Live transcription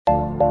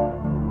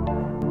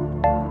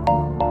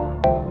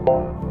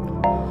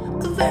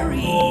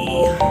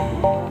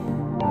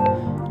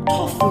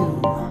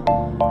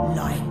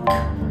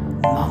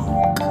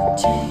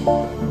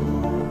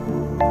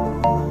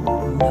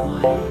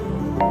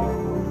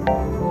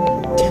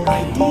10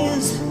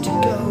 ideas to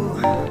go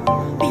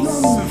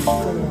beyond the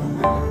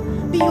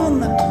form,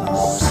 beyond the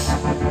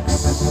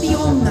class,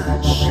 beyond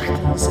the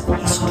shackles of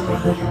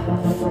history,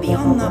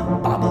 beyond the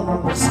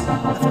bubbles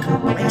of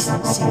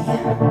complacency. 10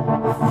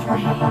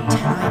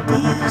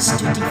 ideas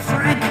to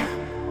defrag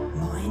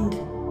mind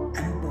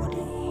and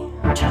body.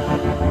 2,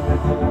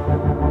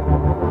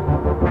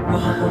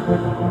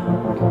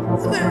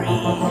 1, 3,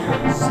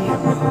 0,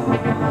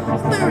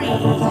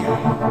 3.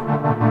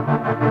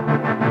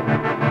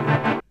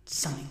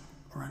 Something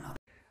or another.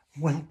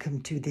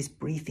 Welcome to this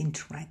brief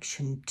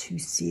interaction to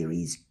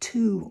series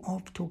 2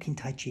 of Talking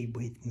Tai Chi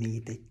with me,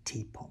 the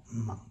Teapot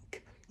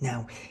Monk.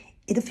 Now,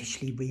 it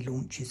officially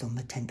relaunches on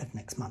the 10th of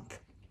next month.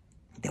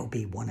 There'll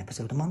be one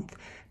episode a month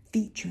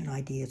featuring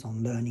ideas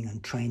on learning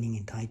and training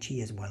in Tai Chi,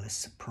 as well as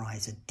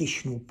surprise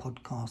additional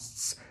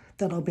podcasts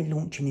that I'll be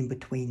launching in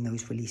between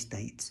those release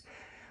dates,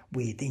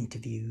 with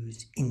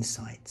interviews,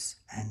 insights,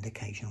 and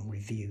occasional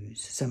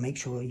reviews. So make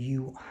sure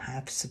you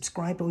have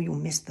subscribed or you'll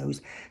miss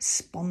those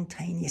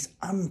spontaneous,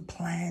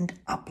 unplanned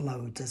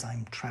uploads as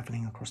I'm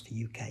travelling across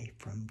the UK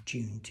from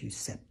June to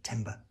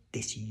September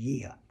this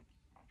year.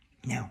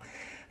 Now,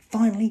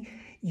 finally,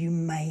 you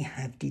may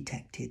have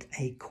detected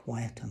a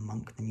quieter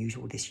monk than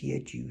usual this year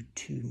due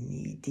to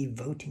me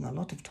devoting a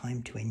lot of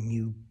time to a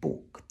new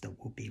book that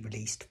will be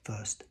released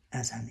first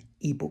as an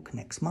ebook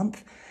next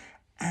month,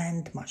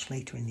 and much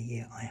later in the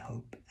year, I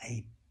hope,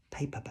 a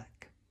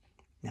paperback.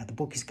 Now, the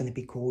book is going to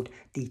be called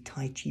The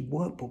Tai Chi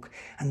Workbook,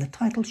 and the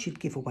title should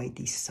give away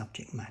the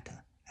subject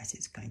matter, as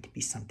it's going to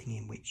be something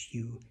in which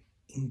you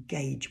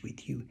engage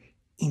with, you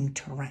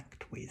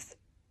interact with.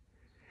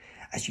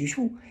 As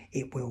usual,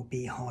 it will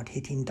be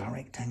hard-hitting,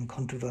 direct and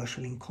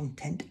controversial in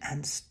content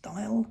and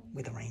style,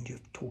 with a range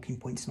of talking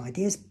points and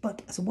ideas,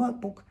 but as a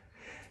workbook,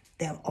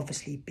 there'll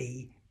obviously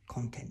be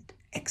content,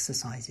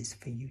 exercises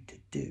for you to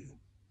do.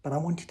 But I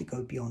wanted to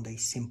go beyond a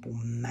simple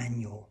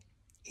manual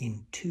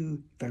in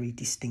two very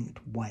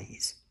distinct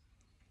ways.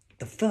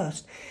 The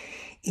first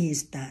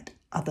is that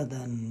other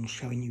than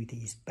showing you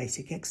these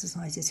basic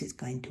exercises, it's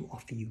going to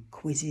offer you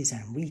quizzes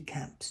and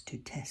recaps to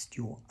test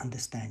your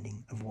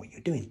understanding of what you're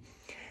doing.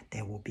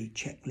 There will be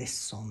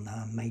checklists on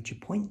major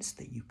points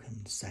that you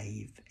can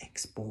save,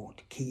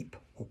 export, keep,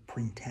 or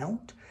print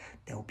out.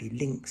 There will be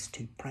links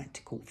to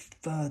practical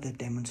further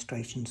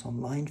demonstrations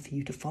online for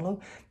you to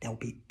follow. There will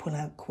be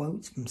pull-out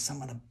quotes from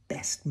some of the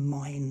best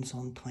minds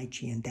on Tai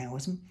Chi and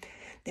Taoism.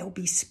 There will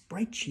be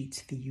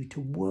spreadsheets for you to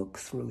work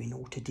through in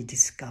order to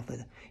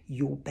discover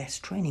your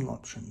best training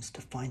options, to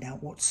find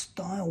out what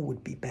style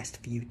would be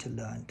best for you to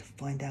learn, to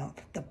find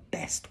out the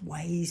best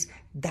ways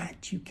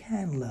that you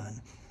can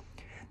learn.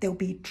 There'll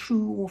be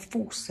true or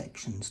false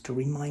sections to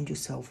remind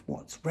yourself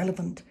what's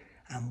relevant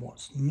and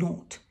what's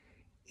not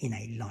in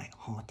a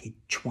light-hearted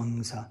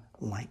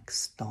Chuang-Tzu-like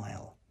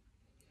style.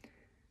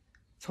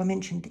 So I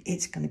mentioned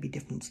it's going to be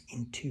different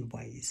in two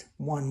ways.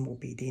 One will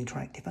be the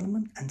interactive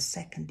element, and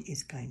second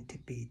is going to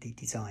be the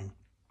design.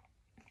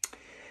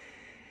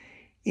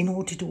 In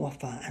order to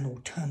offer an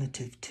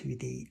alternative to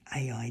the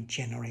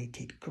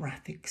AI-generated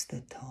graphics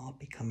that are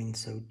becoming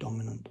so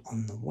dominant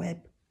on the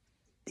web,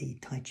 the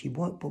Tai Chi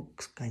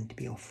Workbook's going to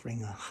be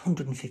offering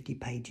 150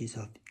 pages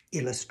of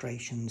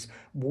illustrations,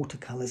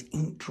 watercolours,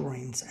 ink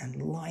drawings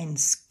and line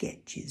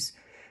sketches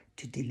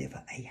to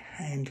deliver a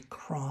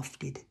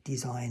handcrafted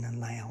design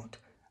and layout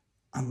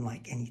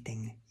unlike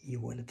anything you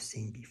will have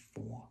seen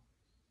before.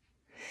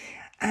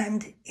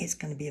 And it's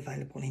going to be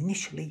available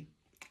initially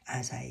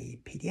as a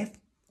PDF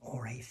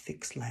or a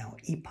fixed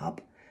layout EPUB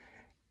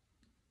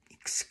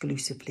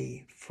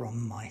exclusively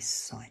from my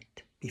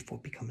site, before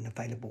becoming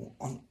available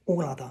on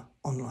all other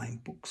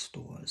online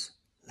bookstores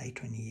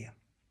later in the year.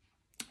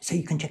 So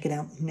you can check it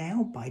out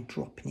now by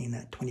dropping in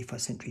at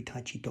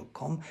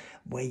 21stcenturytaichi.com,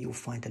 where you'll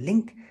find a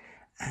link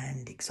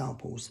and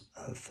examples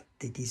of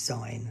the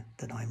design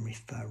that I'm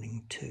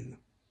referring to.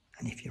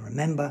 And if you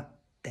remember,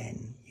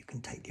 then you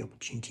can take the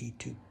opportunity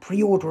to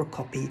pre-order a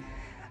copy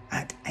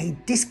at a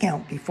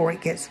discount before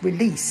it gets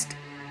released.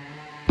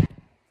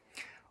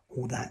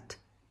 All that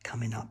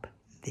coming up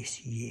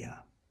this year.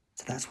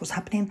 So that's what's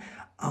happening.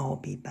 I'll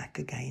be back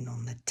again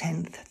on the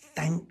 10th.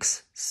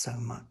 Thanks so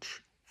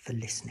much for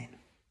listening.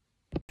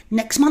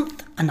 Next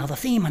month, another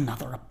theme,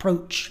 another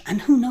approach,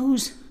 and who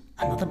knows,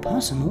 another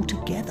person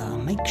altogether.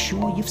 Make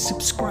sure you've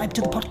subscribed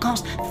to the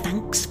podcast.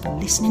 Thanks for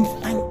listening.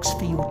 Thanks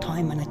for your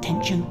time and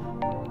attention.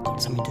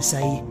 Got something to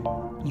say?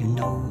 You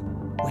know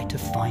where to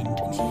find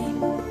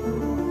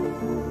me.